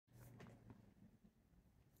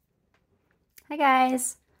Hi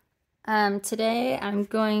guys. Today I'm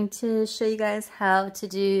going to show you guys how to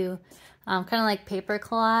do kind of like paper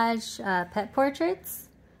collage pet portraits,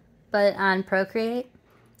 but on Procreate.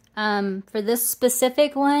 For this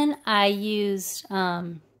specific one, I used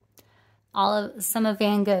some of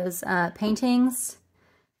Van Gogh's paintings.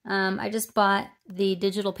 I just bought the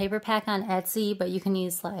digital paper pack on Etsy, but you can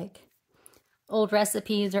use like old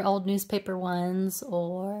recipes or old newspaper ones,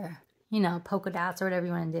 or polka dots or whatever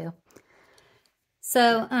you want to do.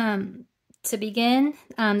 So, to begin,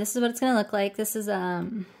 this is what it's going to look like. This is a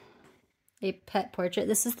pet portrait.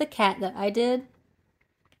 This is the cat that I did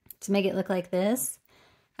to make it look like this.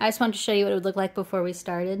 I just wanted to show you what it would look like before we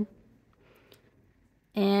started.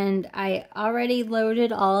 And I already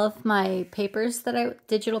loaded all of my papers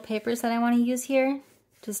digital papers that I want to use here,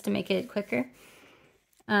 just to make it quicker.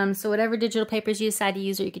 So whatever digital papers you decide to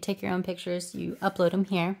use, or you could take your own pictures, you upload them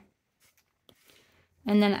here.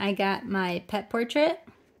 And then I got my pet portrait.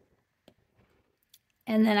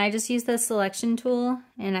 And then I just use the selection tool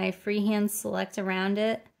and I freehand select around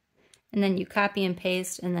it. And then you copy and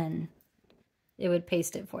paste, and then it would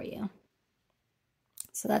paste it for you.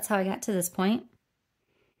 So that's how I got to this point.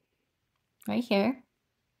 Right here.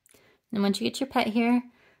 And once you get your pet here,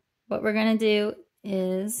 what we're going to do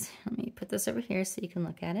is, let me put this over here so you can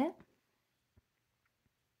look at it.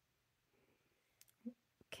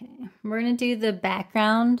 Okay, we're going to do the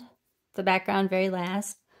background very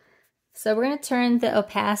last. So we're going to turn the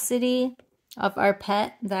opacity of our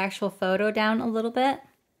pet, the actual photo, down a little bit,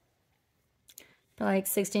 to like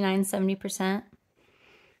 69–70%.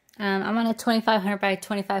 I'm on a 2500 by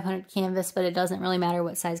 2500 canvas, but it doesn't really matter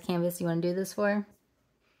what size canvas you want to do this for.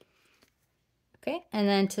 Okay, and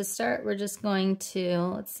then to start, we're just going to,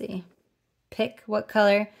 let's see, pick what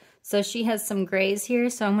color. So she has some grays here,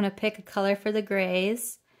 so I'm going to pick a color for the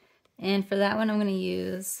grays. And for that one, I'm going to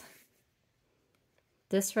use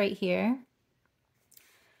this right here.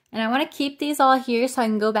 And I want to keep these all here so I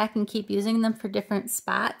can go back and keep using them for different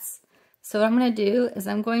spots. So what I'm going to do is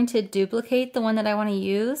I'm going to duplicate the one that I want to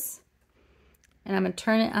use. And I'm going to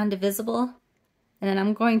turn it on to visible. And then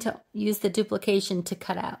I'm going to use the duplication to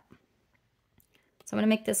cut out. So I'm going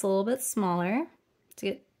to make this a little bit smaller to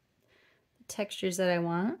get the textures that I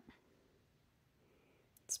want.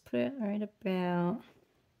 Let's put it right about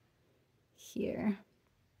here.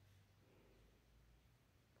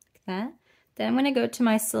 Like that. Then I'm going to go to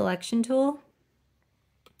my selection tool.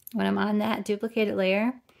 When I'm on that duplicated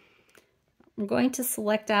layer, I'm going to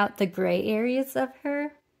select out the gray areas of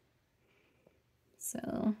her.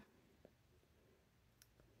 So,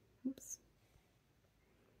 oops.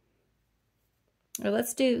 Or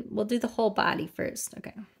we'll do the whole body first.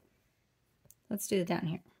 Okay. Let's do it down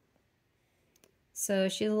here. So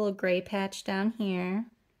she has a little gray patch down here.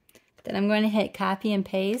 Then I'm going to hit copy and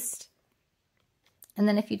paste. And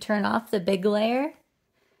then if you turn off the big layer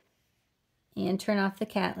and turn off the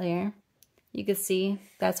cat layer, you can see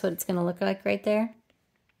that's what it's going to look like right there.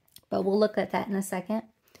 But we'll look at that in a second.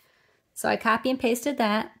 So I copy and pasted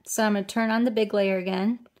that. So I'm going to turn on the big layer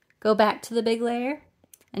again, go back to the big layer,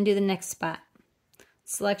 and do the next spot.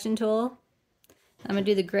 Selection tool. I'm going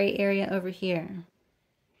to do the gray area over here.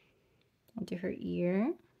 I'll do her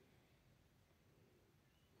ear.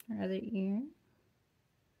 Her other ear.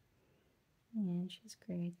 And she's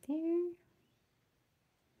right there.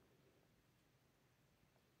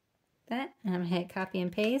 That. And I'm going to hit copy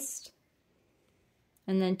and paste.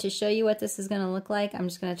 And then to show you what this is going to look like, I'm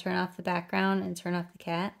just going to turn off the background and turn off the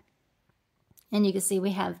cat. And you can see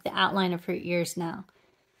we have the outline of her ears now.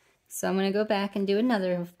 So I'm going to go back and do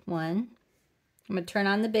another one. I'm going to turn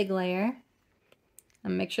on the big layer. I'm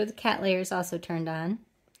going to make sure the cat layer is also turned on.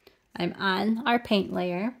 I'm on our paint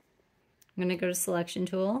layer. I'm going to go to selection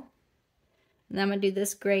tool. And then I'm going to do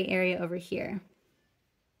this gray area over here.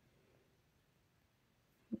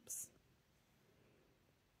 Oops.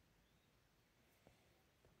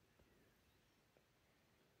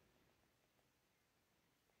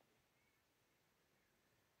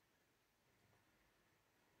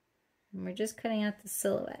 And we're just cutting out the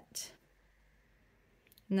silhouette.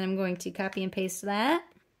 And then I'm going to copy and paste that.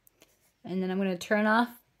 And then I'm going to turn off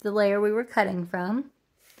the layer we were cutting from.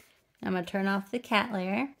 I'm going to turn off the cat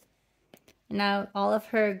layer. And now all of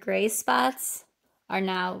her gray spots are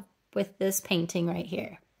now with this painting right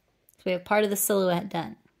here. So we have part of the silhouette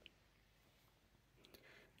done.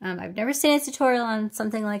 I've never seen a tutorial on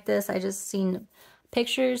something like this. I just seen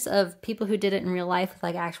pictures of people who did it in real life with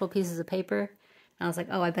like actual pieces of paper. And I was like,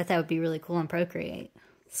 oh, I bet that would be really cool on Procreate.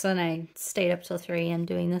 So then I stayed up till 3 AM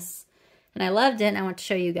doing this. And I loved it, and I want to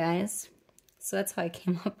show you guys. So that's how I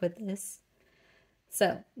came up with this.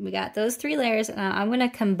 So we got those 3 layers. Now I'm going to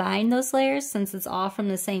combine those layers since it's all from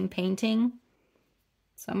the same painting.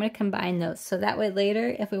 So I'm going to combine those. So that way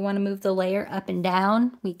later, if we want to move the layer up and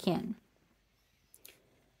down, we can.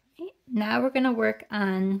 Okay. Now we're going to work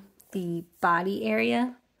on the body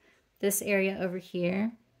area. This area over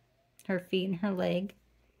here. Her feet and her leg.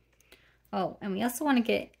 Oh, and we also want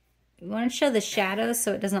to show the shadows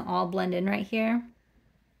so it doesn't all blend in right here.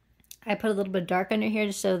 I put a little bit dark under here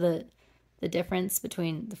to show the difference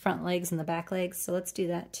between the front legs and the back legs. So let's do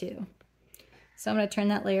that too. So I'm going to turn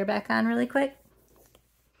that layer back on really quick.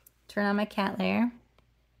 Turn on my cat layer. I'm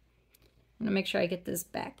going to make sure I get this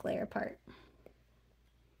back layer part.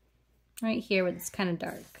 Right here where it's kind of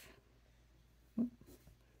dark.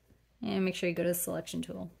 And make sure you go to the selection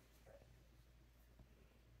tool.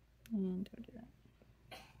 And go do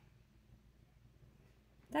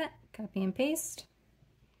that. Copy and paste.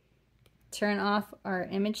 Turn off our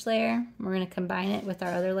image layer. We're going to combine it with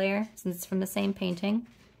our other layer since it's from the same painting.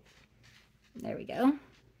 There we go.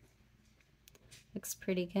 Looks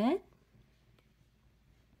pretty good.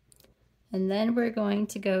 And then we're going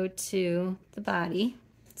to go to the body.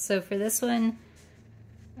 So for this one,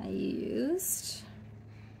 I used,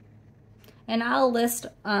 and I'll list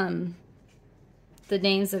the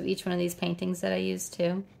names of each one of these paintings that I used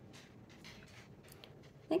too.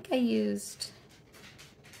 I think I used,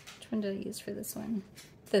 which one did I use for this one?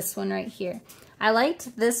 This one right here. I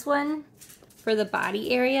liked this one for the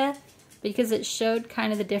body area because it showed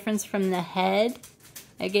kind of the difference from the head.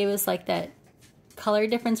 It gave us like that color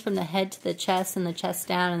difference from the head to the chest and the chest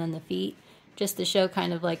down and then the feet, just to show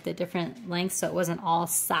kind of like the different lengths so it wasn't all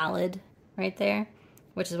solid right there,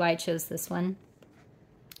 which is why I chose this one.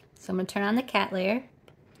 So I'm going to turn on the cat layer.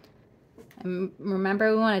 And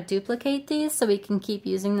remember, we want to duplicate these so we can keep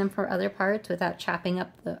using them for other parts without chopping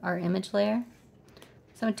up our image layer.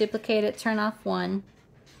 So I'm going to duplicate it, turn off one.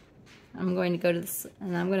 I'm going to go to this,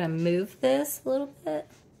 and I'm going to move this a little bit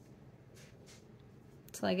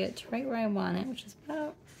until I get to right where I want it, which is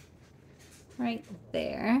about right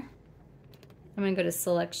there. I'm going to go to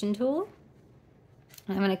selection tool.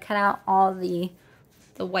 And I'm going to cut out all the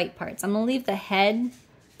white parts. I'm going to leave the head.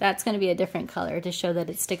 That's going to be a different color to show that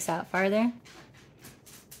it sticks out farther.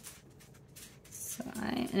 So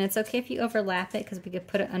and it's okay if you overlap it because we could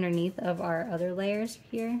put it underneath of our other layers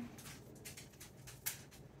here.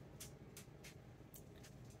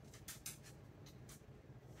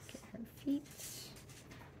 Get her feet.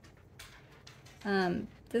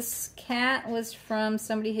 This cat was from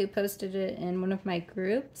somebody who posted it in one of my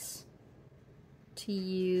groups to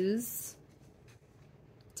use.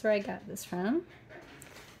 That's where I got this from.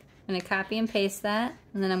 I'm going to copy and paste that,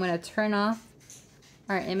 and then I'm going to turn off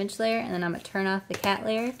our image layer, and then I'm going to turn off the cat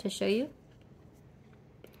layer to show you.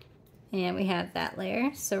 And we have that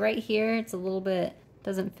layer. So right here, it's a little bit,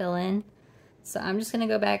 doesn't fill in. So I'm just going to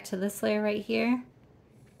go back to this layer right here. I'm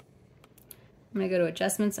going to go to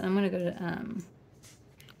adjustments, and I'm going to go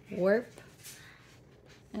to warp.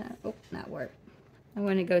 Oh, not warp. I'm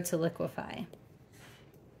going to go to liquefy.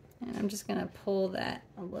 And I'm just going to pull that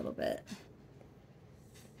a little bit.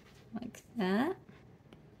 Like that.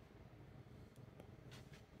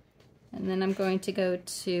 And then I'm going to go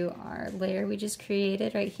to our layer we just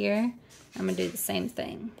created right here. I'm going to do the same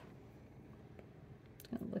thing.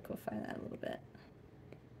 I'm going to liquefy that a little bit.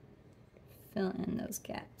 Fill in those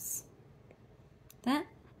gaps. That.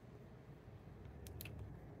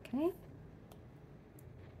 Okay.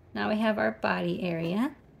 Now we have our body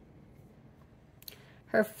area.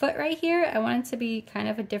 Her foot right here, I want it to be kind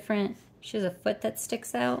of a different, she has a foot that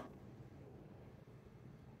sticks out.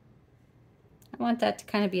 I want that to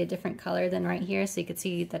kind of be a different color than right here so you can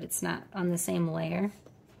see that it's not on the same layer.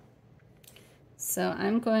 So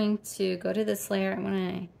I'm going to go to this layer. I'm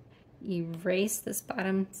going to erase this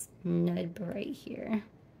bottom nub right here.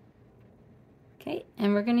 Okay,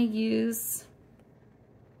 and we're going to use,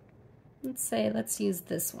 let's use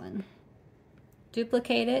this one.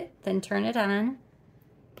 Duplicate it, then turn it on.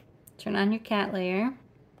 Turn on your cat layer.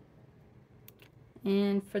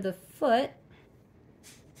 And for the foot,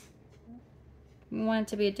 we want it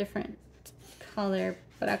to be a different color,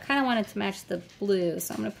 but I kind of want it to match the blue,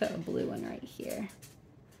 so I'm going to put a blue one right here.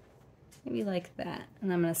 Maybe like that.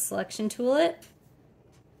 And I'm going to selection tool it.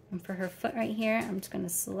 And for her foot right here, I'm just going to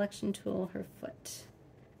selection tool her foot.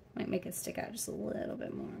 Might make it stick out just a little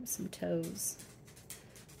bit more with some toes.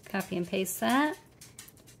 Copy and paste that.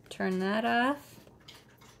 Turn that off.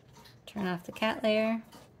 Turn off the cat layer.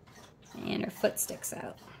 And her foot sticks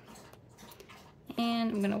out.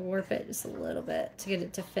 And I'm going to warp it just a little bit to get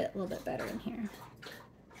it to fit a little bit better in here.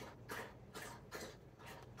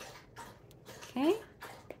 Okay.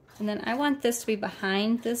 And then I want this to be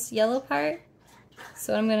behind this yellow part.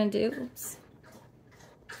 So what I'm going to do, oops,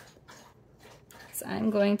 is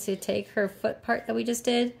I'm going to take her foot part that we just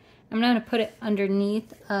did. I'm going to put it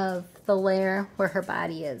underneath of the layer where her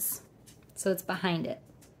body is. So it's behind it.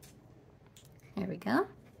 There we go.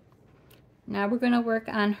 Now we're going to work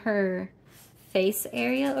on her face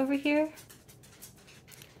area over here.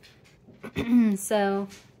 So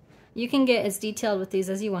you can get as detailed with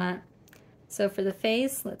these as you want. So for the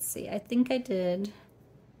face, let's see, I think I did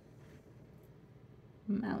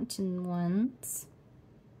mountain ones.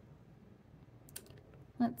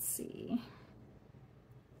 Let's see.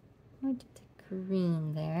 I did the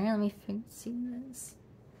green there. Let me see this.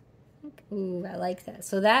 Ooh, I like that.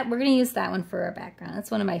 So that we're going to use that one for our background.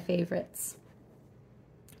 That's one of my favorites.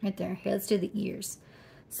 Right there. Here, let's do the ears.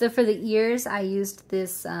 So for the ears, I used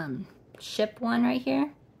this ship one right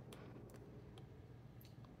here.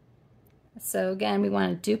 So again, we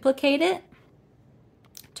want to duplicate it,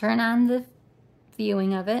 turn on the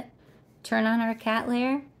viewing of it, turn on our cat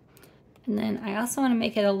layer, and then I also want to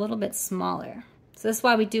make it a little bit smaller. So this is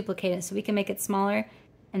why we duplicate it, so we can make it smaller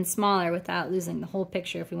and smaller without losing the whole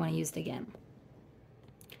picture if we want to use it again.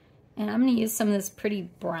 And I'm going to use some of this pretty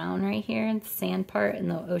brown right here, the sand part in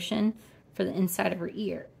the ocean, for the inside of her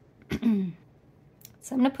ear. So I'm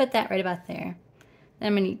going to put that right about there. Then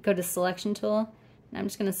I'm going to go to selection tool, and I'm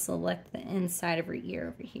just going to select the inside of her ear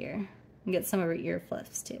over here and get some of her ear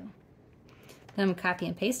fluffs too. Then I'm going to copy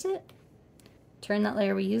and paste it, turn that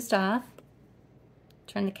layer we used off,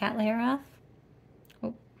 turn the cat layer off,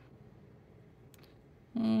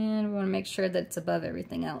 and we want to make sure that it's above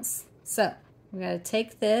everything else. So we got to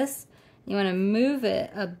take this, you want to move it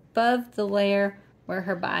above the layer where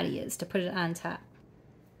her body is to put it on top.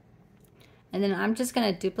 And then I'm just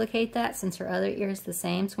going to duplicate that since her other ear is the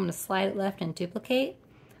same. So I'm going to slide it left and duplicate.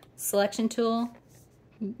 Selection tool,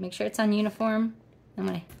 make sure it's on uniform. I'm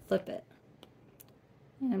going to flip it.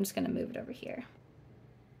 And I'm just going to move it over here.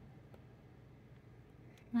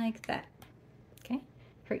 Like that. Okay,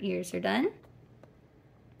 her ears are done. And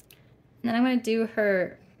then I'm going to do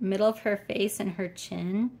her middle of her face and her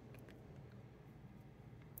chin.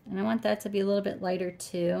 And I want that to be a little bit lighter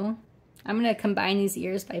too. I'm going to combine these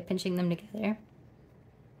ears by pinching them together.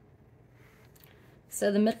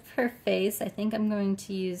 So the middle of her face, I think I'm going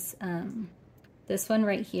to use this one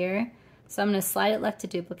right here. So I'm going to slide it left to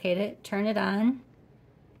duplicate it, turn it on.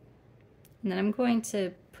 And then I'm going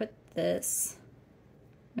to put this,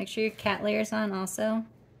 make sure your cat layer's on also,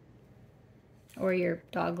 or your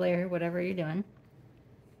dog layer, whatever you're doing.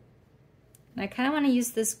 And I kind of want to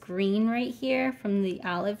use this green right here from the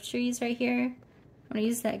olive trees right here. I'm going to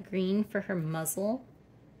use that green for her muzzle.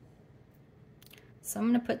 So I'm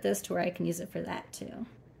going to put this to where I can use it for that too.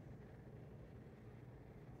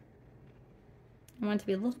 I want it to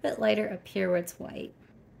be a little bit lighter up here where it's white.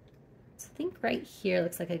 So I think right here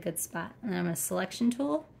looks like a good spot. And then I'm going to selection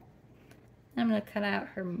tool. And I'm going to cut out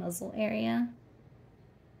her muzzle area.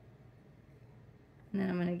 And then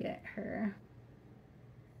I'm going to get her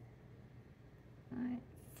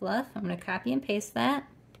fluff. I'm going to copy and paste that.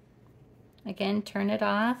 Again, turn it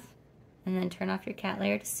off. And then turn off your cat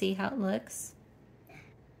layer to see how it looks.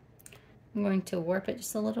 I'm going to warp it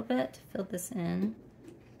just a little bit to fill this in.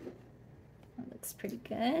 That looks pretty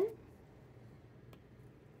good.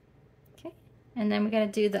 Okay. And then we got to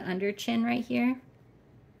do the under chin right here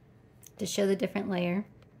to show the different layer.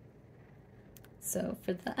 So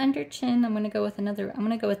for the under chin, I'm going to go with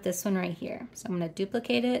this one right here. So I'm going to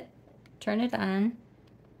duplicate it, turn it on.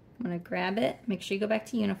 I'm going to grab it, make sure you go back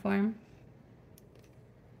to uniform.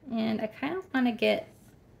 And I kind of want to get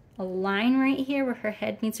a line right here where her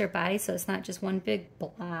head meets her body so it's not just one big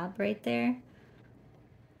blob right there.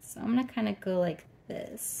 So I'm going to kind of go like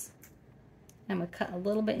this. I'm going to cut a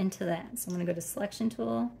little bit into that. So I'm going to go to selection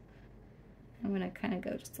tool. I'm going to kind of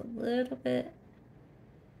go just a little bit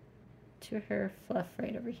to her fluff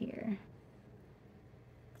right over here.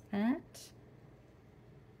 Like that.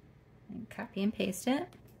 And copy and paste it.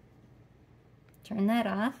 Turn that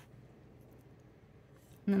off.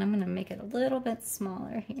 And then I'm going to make it a little bit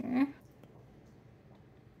smaller here.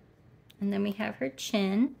 And then we have her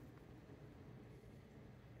chin.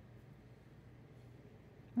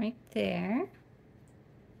 Right there.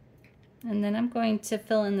 And then I'm going to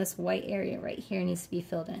fill in this white area right here. It needs to be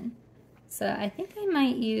filled in. So I think I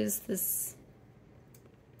might use this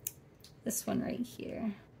one right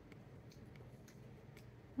here.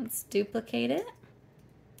 Let's duplicate it.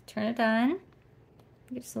 Turn it on.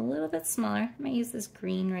 Get just a little bit smaller. I might use this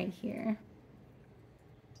green right here.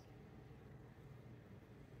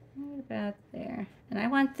 Right about there. And I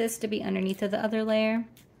want this to be underneath of the other layer.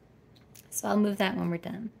 So I'll move that when we're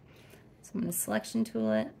done. So I'm going to selection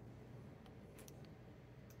tool it.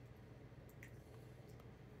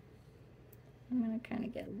 I'm going to kind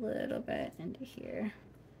of get a little bit into here.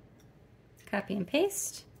 Copy and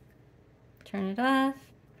paste. Turn it off.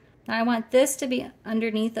 Now I want this to be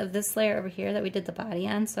underneath of this layer over here that we did the body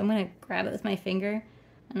on. So I'm going to grab it with my finger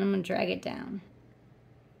and I'm going to drag it down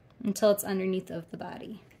until it's underneath of the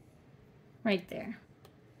body. Right there.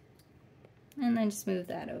 And then just move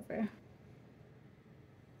that over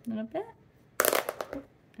a little bit.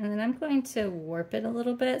 And then I'm going to warp it a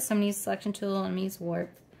little bit. So I'm going to use selection tool and I'm going to use warp.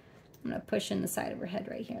 I'm going to push in the side of her head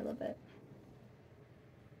right here a little bit.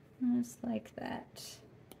 Just like that.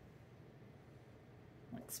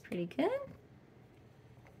 Looks pretty good.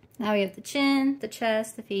 Now we have the chin, the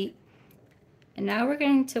chest, the feet. And now we're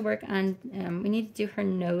going to work on, we need to do her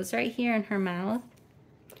nose right here and her mouth.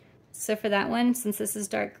 So for that one, since this is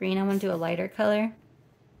dark green, I want to do a lighter color.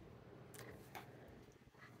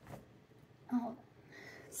 Oh.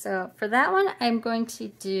 So for that one, I'm going to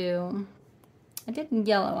do, I did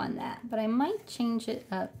yellow on that, but I might change it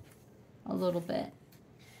up a little bit.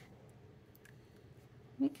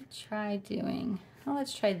 We could try doing, oh,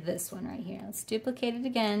 let's try this one right here. Let's duplicate it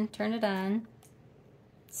again, turn it on.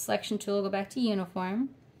 Selection tool, go back to uniform.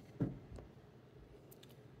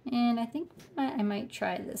 And I think I might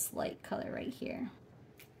try this light color right here.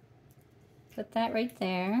 Put that right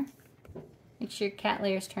there. Make sure your cat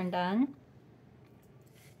layer is turned on.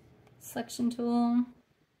 Selection tool.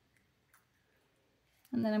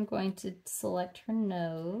 And then I'm going to select her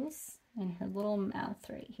nose and her little mouth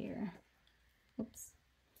right here. Oops,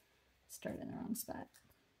 started in the wrong spot.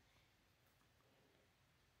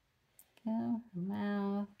 Go, her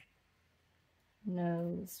mouth,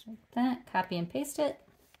 nose, like that. Copy and paste it.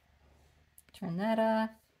 Turn that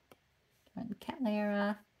off. Turn the cat layer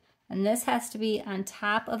off. And this has to be on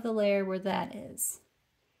top of the layer where that is.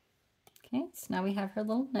 Okay, so now we have her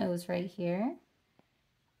little nose right here.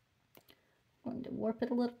 I'm going to warp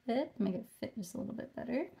it a little bit, make it fit just a little bit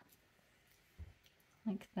better.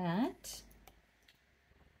 Like that.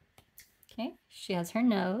 Okay, she has her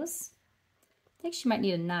nose. I think she might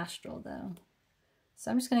need a nostril though. So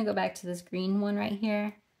I'm just going to go back to this green one right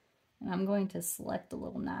here. And I'm going to select the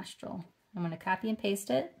little nostril. I'm going to copy and paste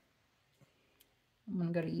it. I'm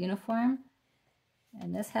going to go to uniform.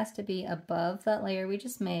 And this has to be above that layer we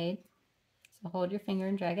just made. So hold your finger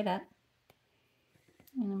and drag it up.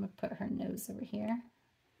 And I'm going to put her nose over here.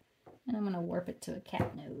 And I'm going to warp it to a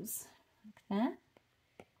cat nose. Like that.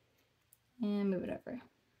 And move it over.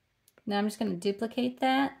 Now I'm just going to duplicate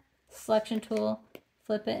that. Selection tool,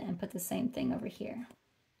 flip it, and put the same thing over here.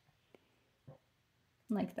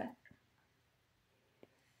 Like that.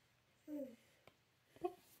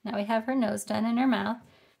 Okay. Now we have her nose done and her mouth.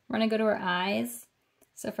 We're going to go to her eyes.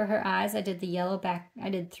 So for her eyes, I did the yellow back. I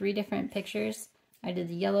did 3 different pictures. I did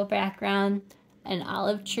the yellow background, an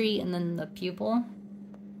olive tree, and then the pupil.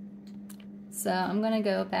 So I'm going to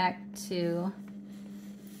go back to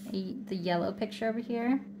the yellow picture over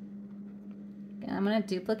here. And I'm going to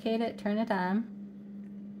duplicate it, turn it on,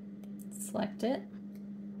 select it,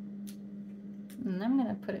 and I'm going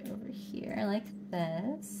to put it over here like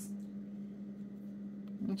this.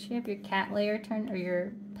 Make sure you have your cat layer turned, or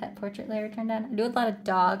your pet portrait layer turned on. I do a lot of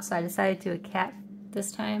dogs, so I decided to do a cat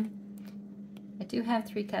this time. I do have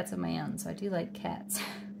 3 cats of my own, so I do like cats.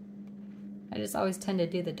 I just always tend to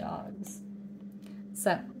do the dogs.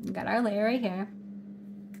 So, we've got our layer right here.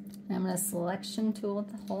 And I'm going to selection tool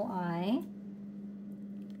the whole eye.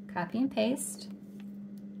 Copy and paste.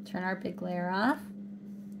 Turn our big layer off.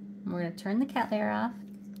 And we're going to turn the cat layer off.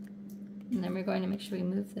 And then we're going to make sure we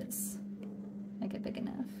move this. Make it big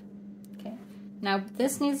enough. Okay. Now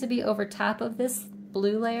this needs to be over top of this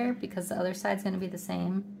blue layer because the other side's going to be the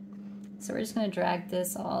same. So we're just going to drag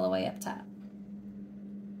this all the way up top.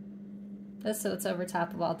 Just so it's over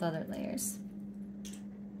top of all the other layers.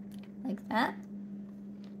 Like that.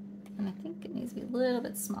 And I think it needs to be a little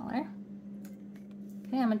bit smaller.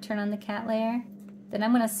 Okay, I'm going to turn on the cat layer. Then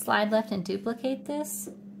I'm going to slide left and duplicate this.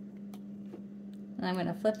 And I'm going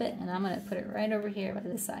to flip it and I'm going to put it right over here by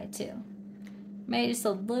the side too. Maybe just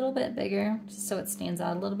a little bit bigger just so it stands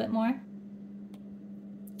out a little bit more.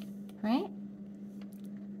 Right?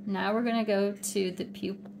 Now we're going to go to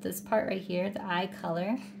the this part right here, the eye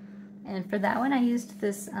color. And for that one I used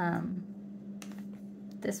this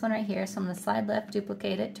this one right here. So I'm going to slide left,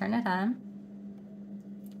 duplicate it, turn it on.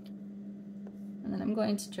 And then I'm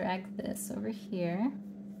going to drag this over here.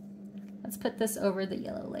 Let's put this over the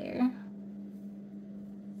yellow layer.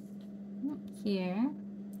 Here.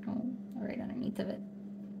 Oh, right underneath of it.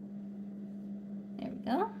 There we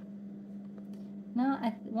go. Now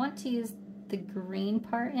I want to use the green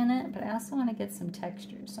part in it, but I also want to get some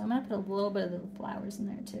texture. So I'm going to put a little bit of the flowers in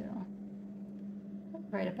there too.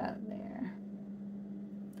 Right about there.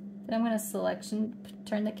 Then I'm going to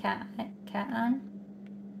turn the cat on.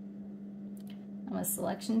 I'm going to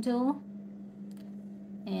selection tool.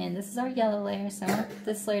 And this is our yellow layer, so I want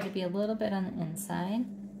this layer to be a little bit on the inside.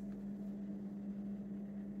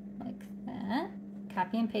 Like that.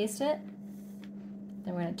 Copy and paste it.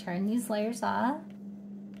 Then we're going to turn these layers off.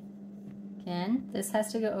 Again, this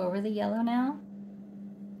has to go over the yellow now.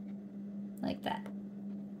 Like that.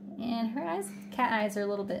 And her eyes, cat eyes are a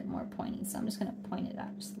little bit more pointy, so I'm just going to point it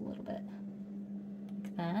out just a little bit.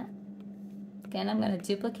 Like that. Again, I'm going to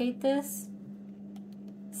duplicate this.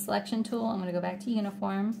 Selection tool, I'm going to go back to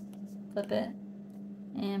uniform, flip it,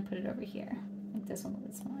 and put it over here. Make this one a little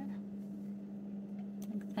bit smaller.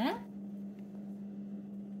 Like that.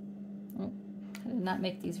 Oh, I did not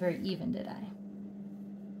make these very even, did I?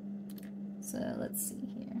 So let's see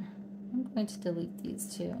here. I'm going to delete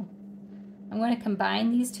these two. I'm going to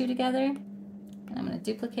combine these two together, and I'm going to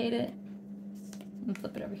duplicate it and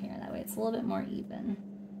flip it over here. That way it's a little bit more even.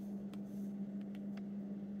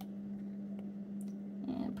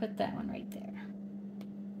 And put that one right there.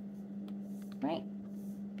 Right.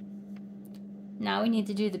 Now we need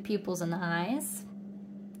to do the pupils and the eyes.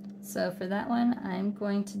 So for that one, I'm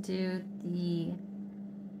going to do the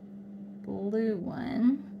blue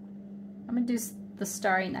one. I'm going to do the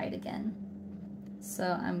Starry Night again.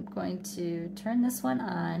 So I'm going to turn this one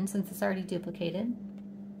on since it's already duplicated.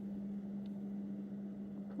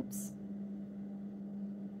 Oops.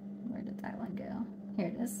 Where did that one go? Here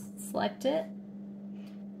it is. Select it.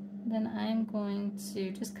 Then I'm going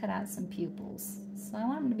to just cut out some pupils. So I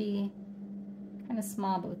want them to be kind of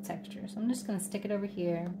small but with texture. So I'm just going to stick it over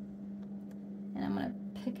here. And I'm going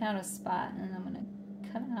to pick out a spot and I'm going to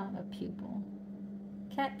cut out a pupil.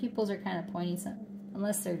 Cat pupils are kind of pointy, so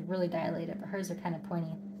unless they're really dilated, but hers are kind of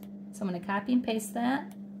pointy. So I'm going to copy and paste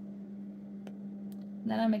that.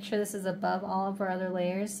 Then I'll make sure this is above all of our other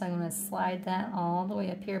layers, so I'm going to slide that all the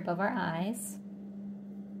way up here above our eyes.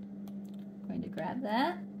 I'm going to grab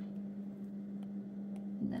that.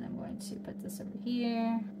 And then I'm going to put this over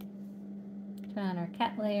here. Turn on our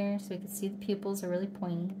cat layer so we can see the pupils are really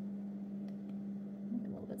pointy. Make it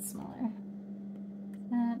a little bit smaller. Like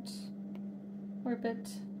that. Orbit.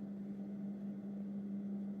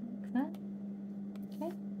 Like that.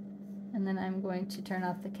 Okay. And then I'm going to turn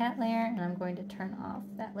off the cat layer and I'm going to turn off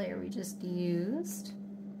that layer we just used.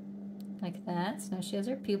 Like that. So now she has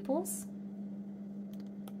her pupils.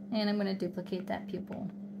 And I'm going to duplicate that pupil.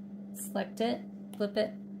 Select it, flip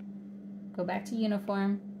it, go back to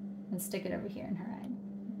uniform, and stick it over here in her eye.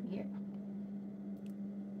 Over here.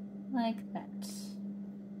 Like that.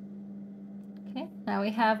 Okay, now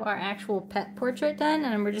we have our actual pet portrait done,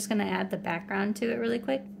 and we're just going to add the background to it really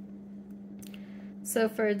quick. So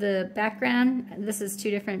for the background, this is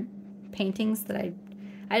two different paintings that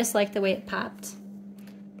I just like the way it popped.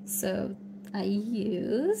 So I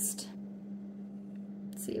used,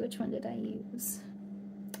 let's see, which one did I use?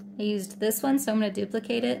 I used this one, so I'm going to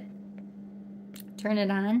duplicate it, turn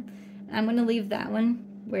it on. I'm going to leave that one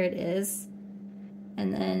where it is.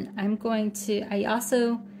 And then I'm going to, I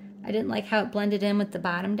didn't like how it blended in with the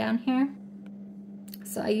bottom down here.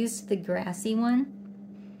 So I used the grassy one,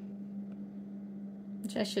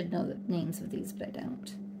 which I should know the names of these, but I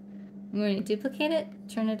don't. I'm going to duplicate it,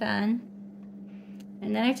 turn it on,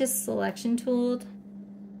 and then I just selection tooled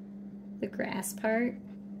the grass part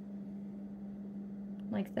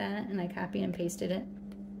like that, and I copied and pasted it.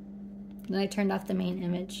 And then I turned off the main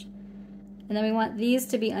image. And then we want these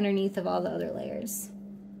to be underneath of all the other layers.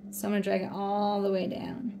 So I'm going to drag it all the way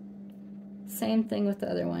down. Same thing with the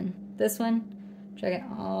other one. This one, drag it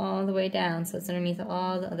all the way down so it's underneath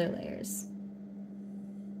all the other layers.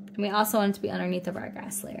 And we also want it to be underneath of our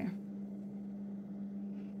grass layer.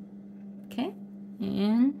 Okay,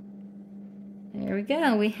 and there we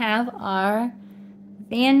go. We have our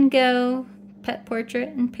Van Gogh pet portrait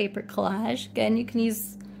and paper collage. Again, you can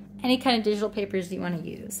use any kind of digital papers you want to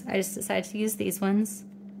use. I just decided to use these ones.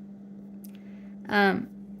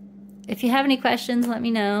 If you have any questions, let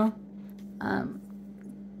me know.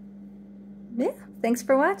 Yeah, thanks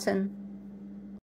for watching.